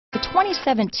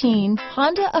2017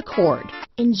 Honda Accord.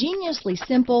 Ingeniously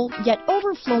simple, yet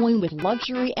overflowing with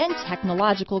luxury and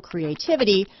technological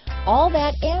creativity, all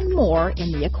that and more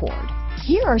in the Accord.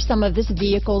 Here are some of this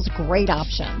vehicle's great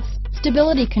options: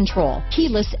 stability control,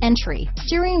 keyless entry,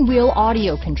 steering wheel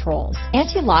audio controls,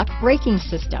 anti-lock braking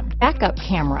system, backup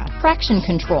camera, traction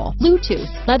control, Bluetooth,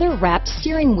 leather-wrapped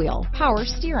steering wheel, power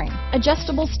steering,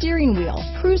 adjustable steering wheel,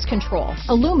 cruise control,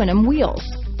 aluminum wheels,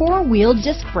 four-wheel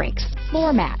disc brakes,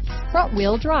 floor mats,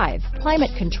 front-wheel drive,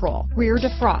 climate control, rear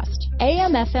defrost,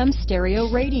 AM/FM stereo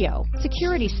radio,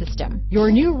 security system.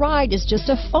 Your new ride is just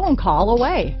a phone call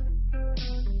away.